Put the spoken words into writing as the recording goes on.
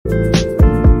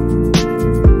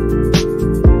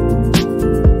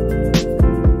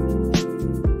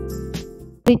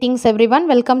Greetings everyone.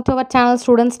 Welcome to our channel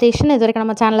Student Station. இதுவரைக்கும்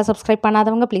நம்ம சேனலை சப்ஸ்கிரைப்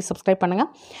பண்ணாதவங்க ப்ளீஸ் சப்ஸ்கிரைப் பண்ணுங்கள்.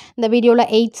 இந்த வீடியோவில்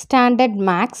 8th standard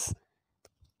maths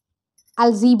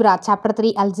Algebra chapter 3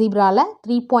 Algebraல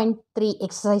 3.3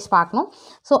 exercise பார்க்கணும்.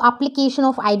 So application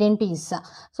of identities.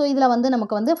 So இதில் வந்து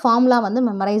நமக்கு வந்து ஃபார்முலா வந்து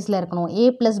மெமரைஸில் இருக்கணும். a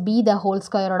plus b the whole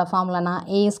squareோட ஃபார்முலானா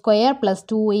a square plus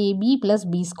 2ab plus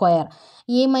b square.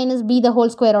 a minus b the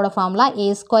whole squareோட formula a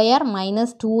square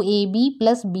minus 2ab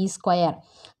plus b square.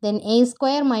 Then a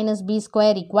square minus b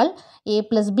square equal a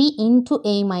plus b into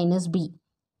a minus b.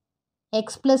 X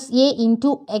plus a into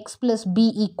x plus b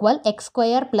equal x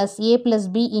square plus a plus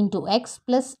b into x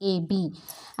plus ab.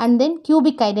 And then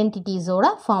cubic identities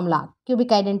oda formula.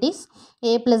 Cubic identities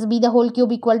a plus b the whole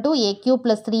cube equal to a cube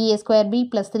plus 3a square b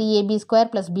plus 3ab square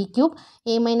plus b cube.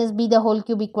 A minus b the whole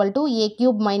cube equal to a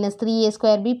cube minus 3a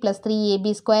square b plus 3ab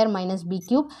square minus b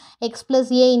cube. X plus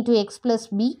a into x plus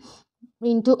b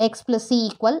into x plus c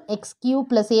equal x cube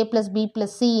plus a plus b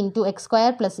plus c into x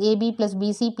square plus ab plus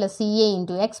bc plus ca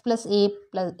into x plus a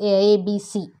plus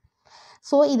abc.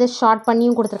 So இதை short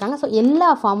பண்ணியும் கொடுத்துருக்காங்க. So எல்லா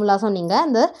ஃபார்முலாஸும் நீங்கள்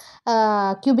இந்த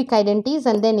cubic identities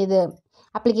and then இது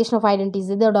application of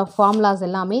identities இதோட formulas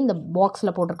எல்லாமே இந்த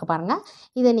பாக்ஸில் போட்டிருக்க பாருங்கள்.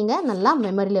 இதை நீங்கள் நல்லா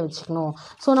மெமரியில் வச்சுக்கணும்.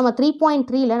 ஸோ நம்ம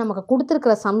 3.3ல் நமக்கு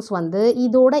கொடுத்துருக்கிற சம்ஸ் வந்து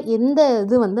இதோட எந்த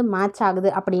இது வந்து மேட்ச்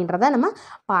ஆகுது அப்படின்றத நம்ம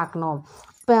பார்க்கணும்.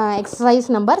 இப்போ exercise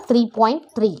number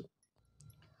 3.3.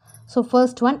 So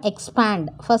first one expand.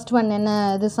 First one என்ன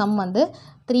இது சம் வந்து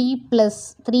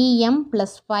 3m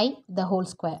plus 5 the whole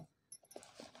square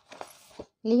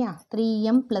இல்லையா?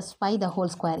 3m plus 5 the whole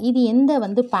square. இது எந்த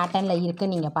வந்து பேட்டர்னில்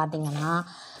இருக்குன்னு நீங்கள் பார்த்தீங்கன்னா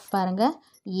பாருங்கள்,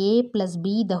 a plus b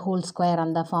the whole square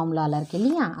அந்த ஃபார்முலாவில் இருக்குது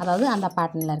இல்லையா? அதாவது அந்த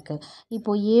பேட்டர்னில் இருக்குது.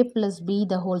 இப்போது a plus b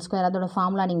the whole square அதோட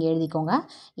ஃபார்முலா நீங்கள் எழுதிக்கோங்க.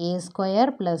 a square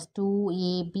plus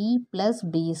 2ab plus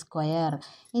b square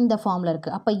இந்த ஃபார்முலா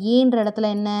இருக்குது. அப்போ ஏன்ற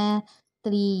இடத்துல என்ன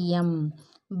 3m,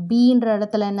 bன்ற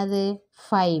இடத்துல என்னது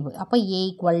 5. அப்போ a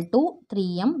equal to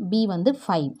 3m, b வந்து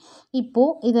 5.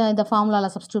 இப்போது இந்த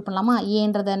ஃபார்முலாவில் சப்ஸ்டியூட் பண்ணலாமா?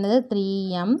 ஏன்றது என்னது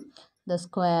 3m the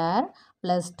square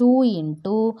plus 2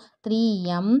 into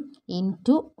 3m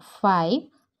into 5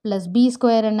 plus b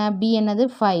square என்ன? b என்னது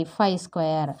 5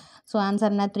 square. ஸோ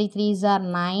ஆன்சர் என்ன? 3 3s are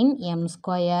 9m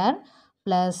square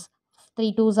plus 3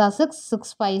 2s are 6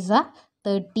 6 5s are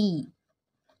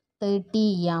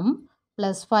 30m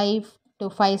plus 5 to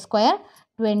 5 square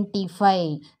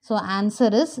 25. So answer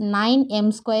is 9m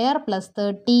square plus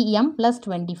 30m plus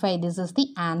 25. This is the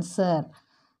answer.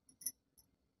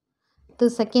 The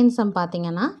second sum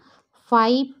பார்த்தீங்கன்னா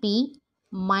 5p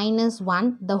minus 1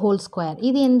 the whole square.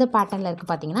 இது எந்த பேட்டர்னில்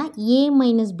இருக்குது பார்த்தீங்கன்னா a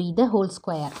minus b the whole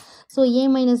square. So a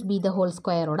minus b the whole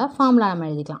squareோட formula நம்ம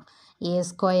எழுதிக்கலாம். a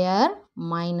square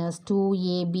minus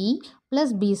 2ab plus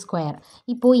b square.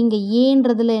 இப்போது இங்கே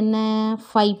ஏன்றதுல என்ன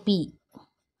 5p,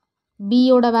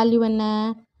 bயோட வேல்யூ என்ன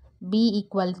b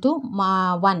equal to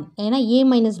 1. ஏன்னா a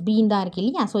minus b தான் இருக்கு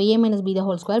இல்லையா? So a minus b the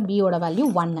whole square, bயோட value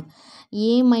 1.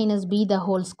 a minus b the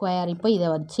whole square இப்போ இதை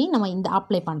வச்சு நம்ம இந்த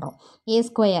அப்ளை பண்ணுறோம். a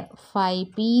square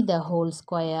 5p the whole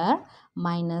square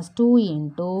minus 2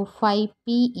 into 5p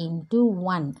into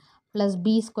 1 plus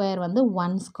b square வந்து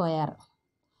 1 square.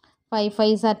 5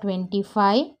 5s are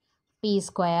 25 p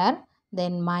square,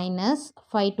 then minus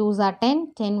 5 2s are 10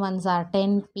 10 1s are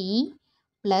 10p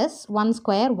plus 1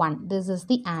 square 1. This is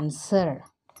the answer.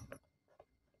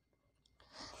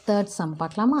 Third sum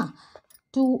பார்க்கலாமா?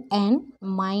 2n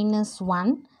minus 1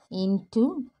 into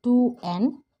 2n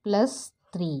plus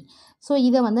 3. So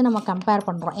இதை வந்து நம்ம compare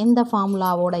பண்ணுறோம் எந்த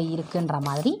ஃபார்முலாவோட இருக்குன்ற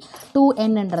மாதிரி.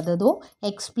 2nன்றதோ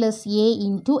x plus a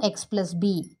into x plus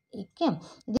b. Okay,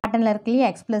 இது பேட்டர்னில் இருக்கு இல்லையா?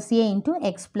 x plus a into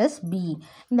x plus b.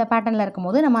 இந்த பேட்டர்னில்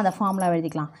இருக்கும்போது நம்ம அந்த ஃபார்முலா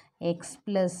எழுதிக்கலாம். x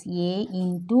plus a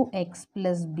into x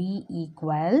plus b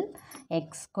equal x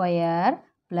square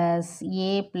plus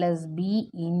a plus b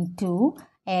into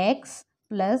x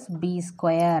plus b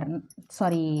square.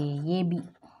 Sorry ab.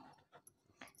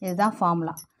 இதுதான்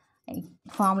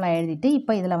ஃபார்முலா எழுதிட்டு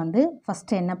இப்போ இதில் வந்து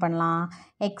ஃபஸ்ட்டு என்ன பண்ணலாம்?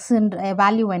 எக்ஸுன்ற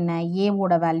வேல்யூ என்ன?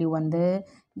 ஏவோட வேல்யூ வந்து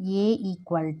a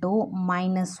equal to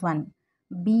minus 1,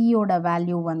 bயோட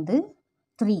value வந்து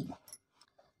 3.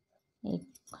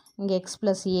 இங்கே x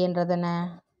plus aன்றது என்ன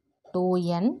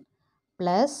 2n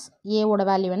plus aவோட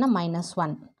வேல்யூ என்ன minus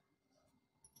 1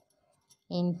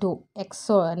 into x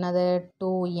என்னது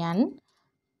 2n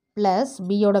plus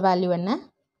bயோட வேல்யூ என்ன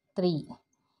 3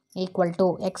 equal to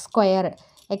x square.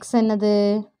 x என்னது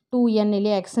 2n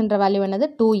இல்லையா? xன்ற வேல்யூ என்னது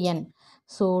 2n.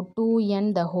 So 2n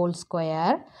the whole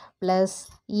square plus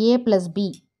a plus b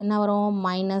என்ன வரும்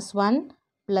minus 1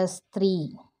 plus 3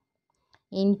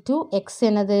 into x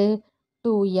என்னது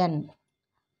 2n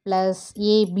plus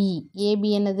ab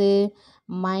என்னது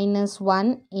minus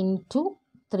 1 into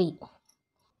 3.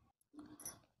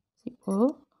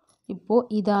 இப்போது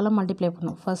இதால் மல்டிப்ளை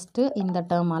பண்ணும். ஃபஸ்ட்டு இந்த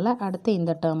டேர்மால், அடுத்து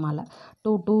இந்த டேர்மால்.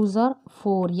 2 2s are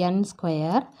 4n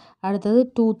ஸ்கொயர், அடுத்தது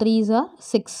 2 3s are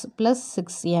 6 ப்ளஸ்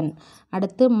 6n,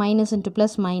 அடுத்து minus into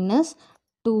plus minus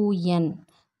 2n,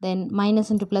 then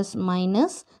minus into plus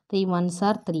minus 3 1s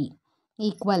are 3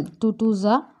 equal 2 2s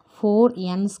are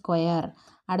 4n square,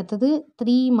 அடுத்தது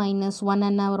 3 மைனஸ் 1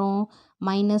 என்ன வரும்?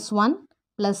 Minus 1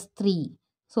 plus 3.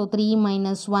 ஸோ 3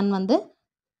 மைனஸ் 1 வந்து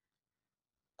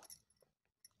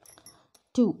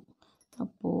 2.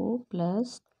 அப்போது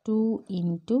plus 2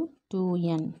 into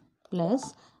 2n plus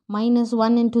minus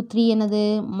 1 into 3 என்னது?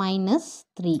 Minus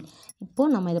 3.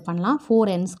 இப்போது நம்ம இது பண்ணலாம்.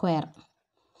 4n ஸ்கொயர்,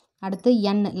 அடுத்து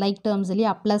n லைக் டேர்ம்ஸ்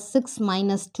இல்லையா? Plus 6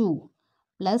 minus 2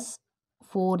 plus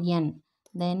 4n,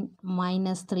 then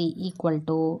minus 3 equal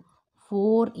to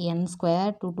 4n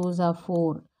square. 2 2s are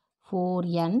 4,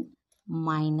 4n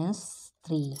minus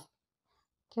 3.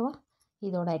 ஓகேவா?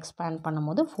 இதோட எக்ஸ்பேண்ட்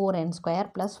பண்ணும்போது 4n square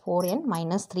plus 4n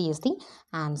minus 3 is the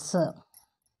answer.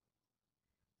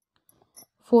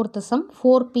 Fourth some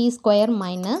 4p square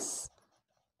minus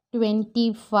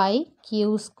 25q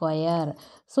square.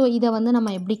 So இதை வந்து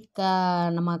நம்ம எப்படி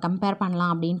நம்ம compare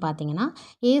பண்ணலாம் அப்படின்னு பார்த்தீங்கன்னா,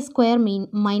 a square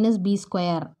minus b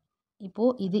square.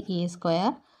 இப்போது இது a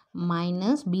square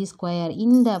minus b square,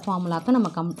 இந்த ஃபார்முலாவுக்கு நம்ம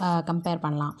கம்பேர்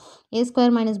பண்ணலாம். a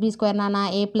square minus b ஸ்கொயர்னா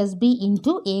a plus b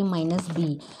into a minus b.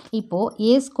 இப்போது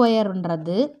a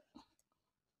ஸ்கொயர்ன்றது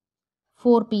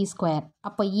 4p ஸ்கொயர்,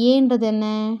 அப்போ ஏன்றது என்ன?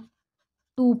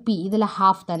 2p, இதில்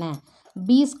ஹாஃப் தானே.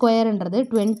 b ஸ்கொயர்ன்றது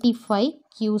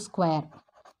 25q ஸ்கொயர்,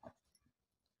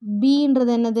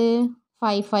 bன்றது என்னது?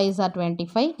 5 5s are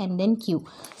 25 and then q.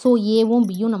 So ஏவும்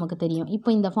பியும் நமக்கு தெரியும். இப்போ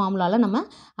இந்த ஃபார்முலாவில் நம்ம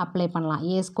அப்ளை பண்ணலாம்.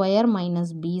 a square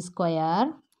minus b square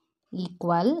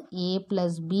equal a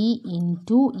plus b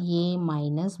into a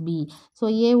minus b. So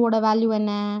ஏவோட வேல்யூ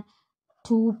என்ன?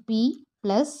 2p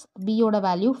ப்ளஸ் பியோட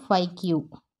value 5q,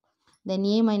 then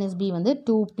a minus b வந்து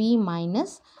 2p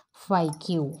minus 5q.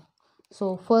 So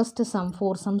first sum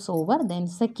 4 sums over.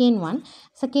 தென்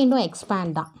செகண்டும்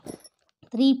expand தான்.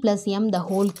 3 plus m the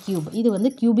whole cube, இது வந்து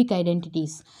cubic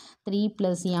identities. 3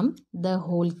 plus m the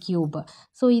whole cube.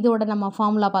 So இதோட நம்ம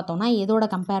formula பார்த்தோம்னா எதோட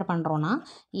compare பண்ணுறோன்னா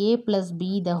a plus b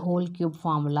the whole cube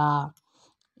formula.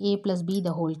 a plus b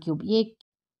the whole cube, a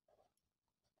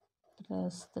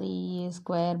plus 3a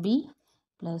square b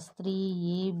plus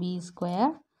 3ab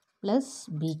square plus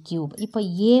b cube. இப்போ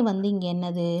a வந்து இங்கே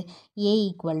என்னது? a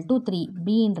equal to 3,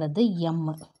 bன்றது m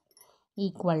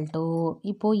equal to,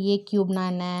 இப்போது a க்யூப்னா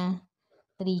என்ன?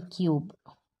 3 cube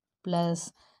plus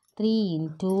 3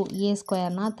 into a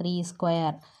ஸ்கொயர்னா 3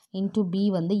 square into b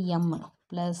வந்து m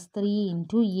plus 3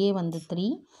 into a வந்து 3,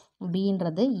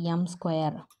 bன்றது m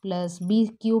square plus b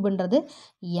க்யூப்ன்றது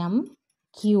m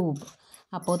cube.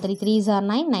 அப்போது 3 3s are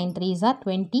 9, 9 3s are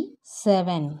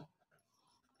 27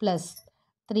 plus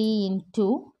 3 into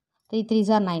 3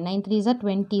 3s are 9, 9 3s are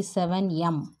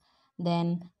 27m, then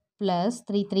plus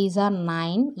 3 3s are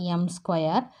 9m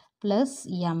square plus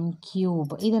m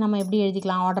cube. இதை நம்ம எப்படி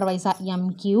எழுதிக்கலாம்? Order வைஸாக m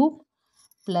cube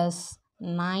plus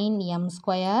 9m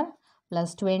square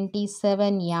plus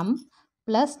 27m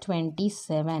plus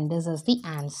 27. This is the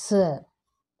answer.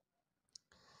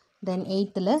 Then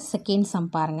 8th second sum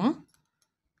பாருங்கள்.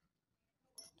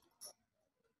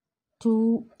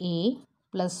 2a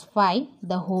plus 5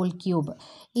 the whole cube.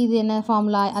 இது என்ன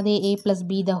formula? அதே a plus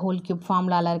b the whole cube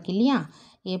ஃபார்முலாவில் இருக்கு இல்லையா?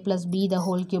 a plus b the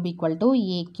whole cube equal to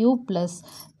a cube plus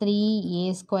 3a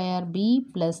square b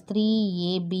plus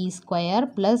 3ab square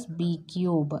plus b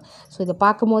cube. So இதை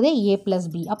பார்க்கும் போதே a plus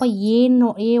b. அப்போ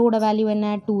a ஓட value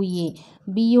என்ன? 2a,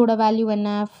 b ஓட வேல்யூ என்ன?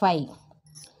 5.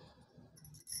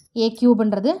 a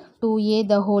cube-ன்றது 2a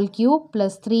the whole cube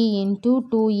plus 3 into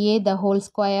 2a the whole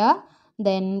square,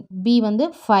 then b வந்து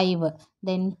 5,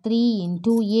 then 3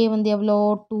 into a வந்து எவ்வளோ?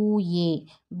 2a,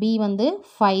 b வந்து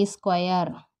 5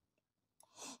 square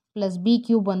plus b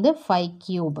cube வந்து 5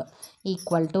 cube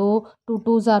equal to 2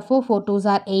 2s are 4, 4 2s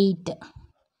are 8,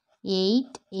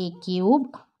 8a cube,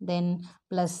 then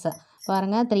plus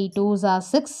பாருங்க 3 2s are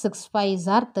 6, 6 5s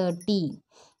are 30.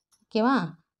 ஓகேவா?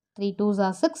 3 2s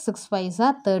are 6, 6 5s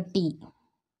are 30.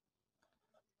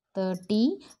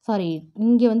 Sorry,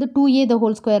 இங்கே வந்து 2a the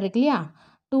whole square இருக்கு இல்லையா?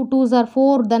 2 2s are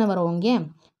 4 தானே வரும் இங்கே.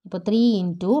 இப்போ 3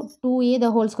 into 2a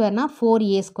the whole squareனா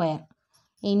 4a square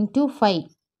into 5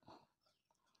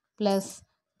 plus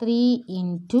 3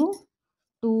 into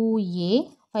 2a,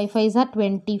 5 5s are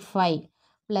 25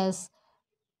 plus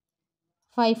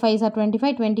 5 5s are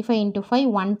 25, 25 into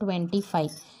 5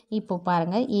 125. இப்போ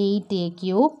பாருங்க 8a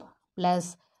cube plus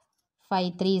 5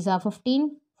 3s are 15,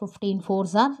 15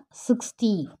 4s are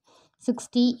 60,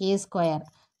 60a square,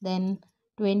 then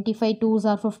 25 2s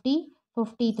are 50,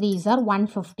 53s are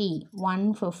 150.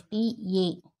 150a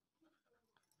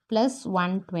plus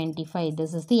 125.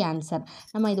 This is the answer.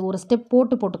 நம்ம இது ஒரு step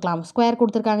போட்டுக்கலாம். Square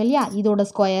கொடுத்துருக்காங்க இல்லையா, இதோட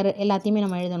square எல்லாத்தையுமே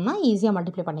நம்ம எழுதணும்னா ஈஸியாக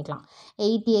மல்டிப்ளை பண்ணிக்கலாம்.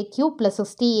 8a cube plus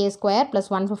 60a square plus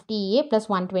 150a plus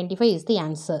 125 is the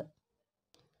answer.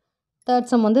 Third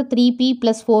sum வந்து 3p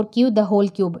plus 4q the whole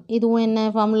cube. இதுவும் என்ன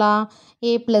formula?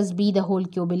 a plus b the whole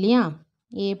cube இல்லையா?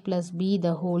 a plus b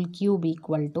the whole cube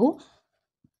equal to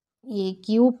a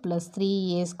cube plus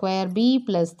 3a square b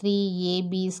plus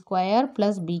 3ab square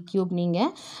plus b cube.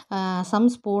 நீங்கள்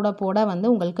sums போட வந்து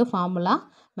உங்களுக்கு formula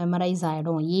memorise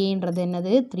ஆகிடும். ஏன்றது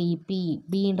என்னது 3p,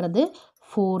 bன்றது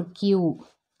 4q.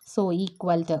 So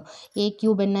equal to a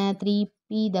cube என்ன 3p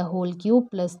the whole cube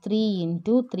plus 3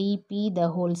 into 3p the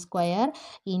whole square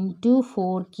into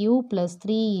 4q plus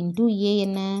 3 into a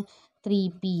என்ன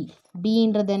 3p,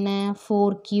 bன்றது என்ன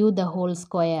 4q the whole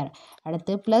square,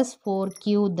 அடுத்து plus 4q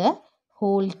the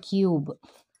whole cube.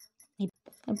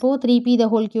 இப்போது 3p the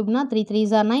whole cube na 3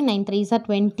 3s are 9, 9 3s are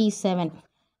 27,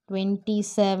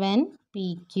 27p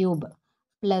cube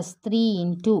plus 3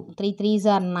 into 3 3s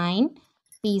are 9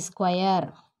 p square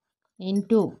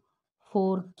into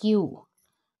 4q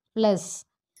plus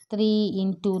 3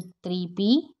 into 3p,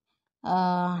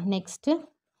 next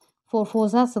 4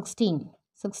 4s are 16,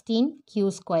 16q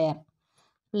square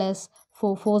plus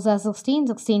 4 4s are 16,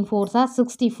 16 4s are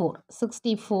 64,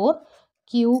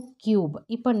 64q cube.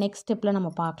 இப்போ next stepல நம்ம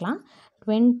பார்க்கலாம்.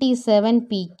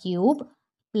 27p cube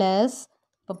plus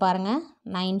இப்போ பாருங்க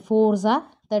 9 4s are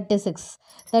 36,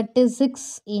 36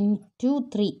 into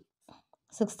 3,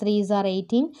 6 3s are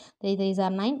 18, 3 3s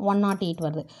are 9, 108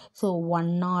 வருது. So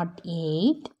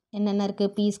 108 என்னென்ன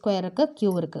இருக்குது? p square இருக்குது, q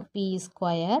இருக்குது. p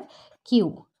ஸ்கொயர் q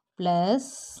plus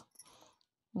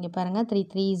இங்கே பாருங்கள் 3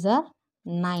 3s are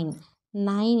 9,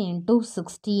 9 into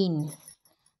 16,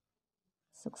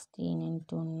 16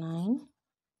 into 9,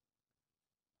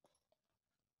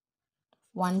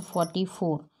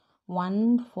 144,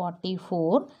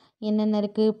 144 என்னென்ன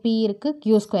இருக்குது? p இருக்குது, q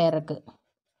ஸ்கொயர் இருக்குது.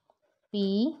 p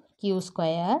q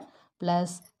square plus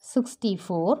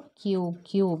 64q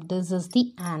cube. This is the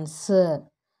answer.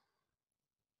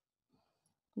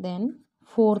 Then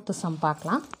fourth sum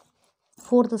பார்க்கலாம்.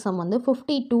 fourth sum வந்து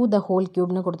 52 the whole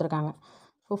cube னு கொடுத்துருக்காங்க.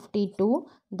 52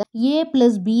 the a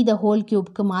plus b the whole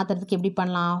cubeக்கு மாற்றுறதுக்கு எப்படி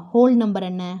பண்ணலாம்? whole number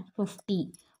என்ன? 50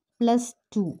 plus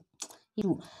 2.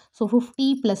 So 50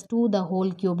 plus 2 the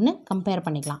whole cubeனு compare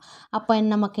பண்ணிக்கலாம். அப்போ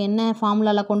நமக்கு என்ன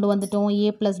ஃபார்முலாவில் கொண்டு வந்துட்டோம்? a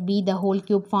plus b the whole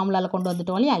cube ஃபார்முலாவில் கொண்டு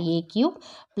வந்துட்டோம் இல்லையா? a cube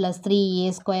plus 3a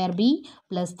square b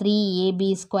plus 3ab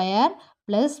square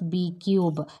plus b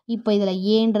cube. இப்போ இதில்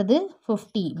ஏன்றது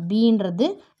 50, bன்றது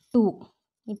 2.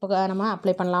 இப்போ நம்ம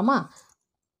அப்ளை பண்ணலாமா?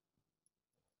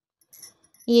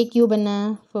 a cube என்ன?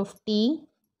 50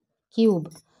 cube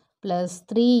plus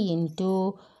 3 into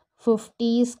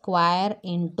 50 square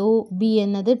into b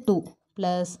என்னது 2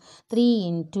 plus 3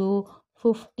 into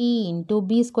 50 into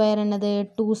b square என்னது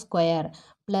 2 square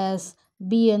plus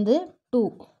b வந்து 2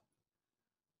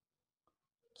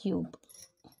 cube.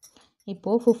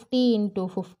 இப்போ 50 into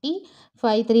 50,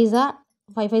 5 3s are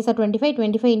 5 5s are 25,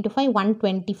 25 into 5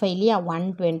 125 இல்லையா?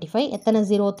 125 எத்தனை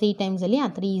 0? 3 times இல்லையா?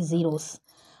 3 zeros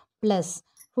plus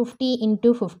 50 into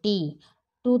 50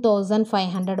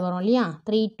 2500 வரும் இல்லையா?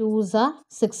 3 2s are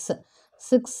 6,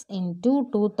 6 into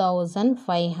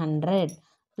 2500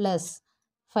 plus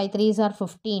 5 3s are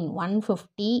 15,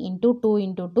 150 into 2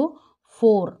 into 2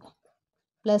 4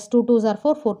 plus 2 2s are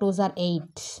 4, 4 2s are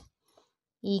 8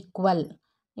 equal.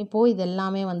 இப்போது இது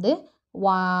எல்லாமே வந்து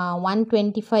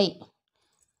 125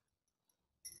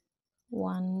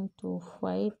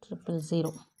 125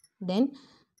 000, then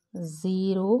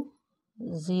 0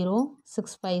 0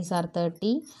 6 5s are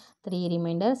 30, 3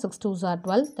 remainder, 6 2s are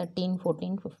 12, 13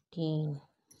 14 15.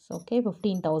 So okay,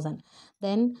 15,000.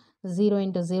 Then 0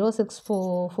 into 0, 6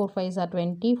 4 5s are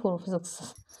 20, 4 6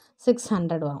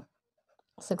 600 வரும்.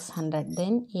 600.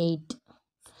 Then 8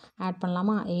 add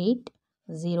பண்ணலாமா? 8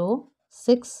 0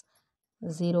 6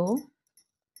 0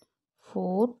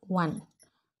 4 1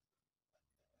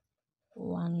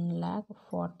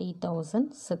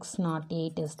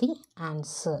 1,40,608 is the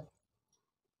answer.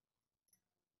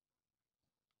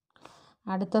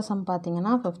 அடுத்த some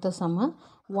பார்த்தீங்கன்னா fifth Jammu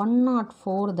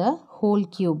 104 the whole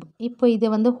cube. இப்போ இது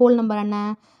வந்து ஹோல் நம்பர் என்ன?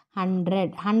 100.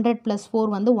 100 plus 4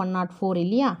 வந்து 104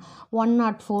 இல்லையா?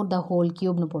 104 the whole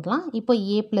cubeனு போடலாம். இப்போ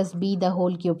a plus b the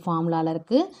whole cube ஃபார்முலாவில்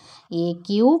இருக்குது. a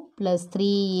cube plus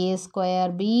 3a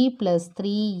square b plus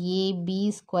 3ab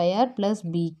square plus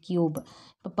b cube.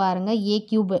 இப்போ பாருங்கள், a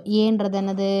cube ஏன்றது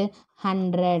என்னது?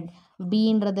 100,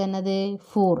 bன்றது என்னது?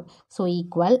 4. So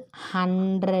equal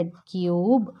 100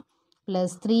 cube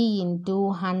plus 3 into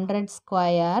 100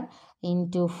 square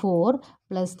into 4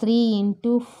 plus 3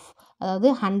 into அதாவது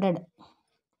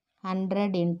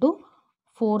 100 into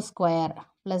 4 square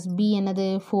plus b என்னது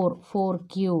 4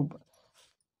 cube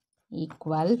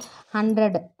equal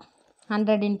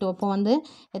 100 into அப்போ வந்து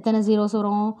எத்தனை zeros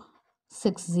வரும்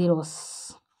 6 zeros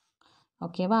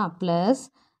ஓகேவா plus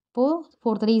இப்போ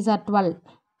 4 3s are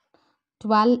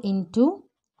 12 into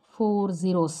 4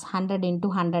 zeros 100 into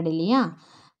 100 இல்லையா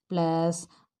plus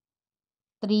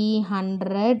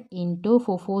 300 into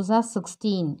 4 4s are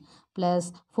 16 plus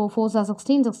 4 4s are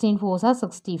 16 16 4s are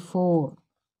 64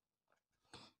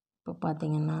 இப்போ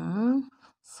பார்த்தீங்கன்னா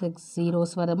 6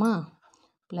 zeros வருமா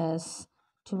plus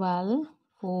 12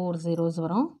 4 zeros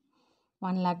வரும்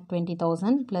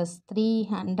 1,20,000 plus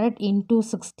 300 into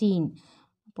 16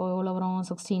 இப்போ எவ்வளோ வரும்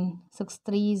 16 6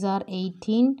 3s are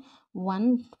 18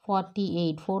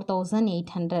 148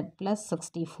 4,800 plus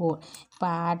 64 இப்போ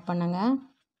ஆட் பண்ணுங்க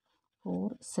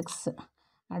 4 6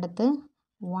 அடுத்து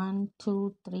 1 2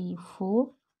 3 4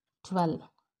 12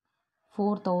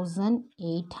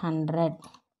 4,800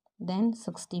 then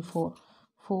 64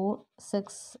 4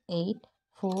 6 8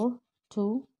 4 2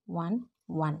 1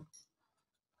 1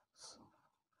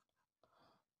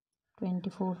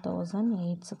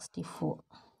 24,864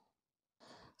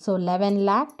 so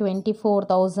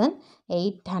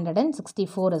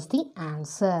 11,24,864 is the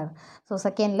answer so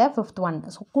second ல fifth one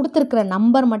so கொடுத்திருக்கிற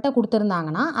நம்பர் மட்டும்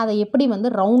கொடுத்திருந்தாங்கன்னா அதை எப்படி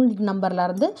வந்து ரவுண்ட் நம்பர்ல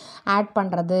இருந்து ஆட்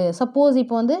பண்றது சப்போஸ்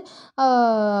இப்போ வந்து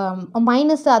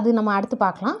மைனஸ் அது நம்ம அடுத்து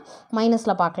பார்க்கலாம்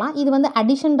மைனஸ்ல பார்க்கலாம் இது வந்து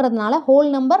அடிஷன்றதுனால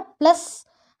whole number plus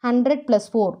 100 plus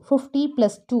 4 50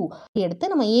 plus 2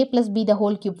 எடுத்து நம்ம a plus b the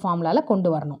whole cube formulaல கொண்டு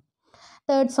வரணும்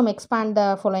third sum expand the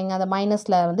following அந்த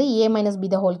மைனஸ்ல வந்து a minus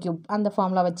b the whole cube அந்த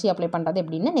ஃபார்முலா வச்சு அப்ளை பண்றது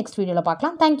எப்படின்னு நெக்ஸ்ட் வீடியோல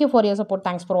பார்க்கலாம் thank you for your support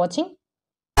thanks for watching